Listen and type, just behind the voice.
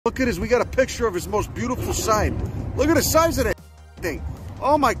Look at his, we got a picture of his most beautiful side. Look at the size of that thing.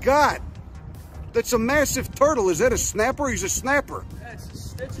 Oh my God. That's a massive turtle. Is that a snapper? He's a snapper.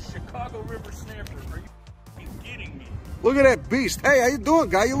 That's a Chicago River snapper. Are you kidding me? Look at that beast. Hey, how you doing,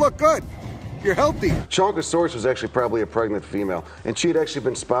 guy? You look good. You're healthy. Chonkosaurus was actually probably a pregnant female, and she had actually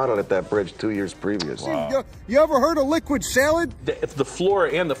been spotted at that bridge 2 years previous. Wow. You ever heard of liquid salad? The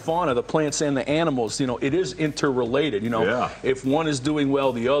flora and the fauna, the plants and the animals, you know, it is interrelated. You know, yeah. If one is doing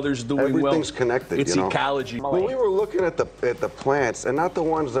well, the other's doing well. Everything's connected. It's you know? ecology. When we were looking at the plants, and not the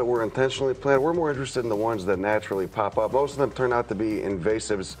ones that were intentionally planted, we're more interested in the ones that naturally pop up. Most of them turn out to be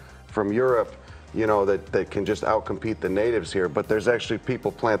invasives from Europe, you know, that can just outcompete the natives here. But there's actually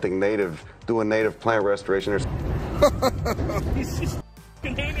people doing native plant restoration. He's just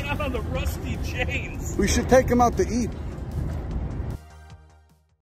hanging out on the rusty chains. We should take him out to eat.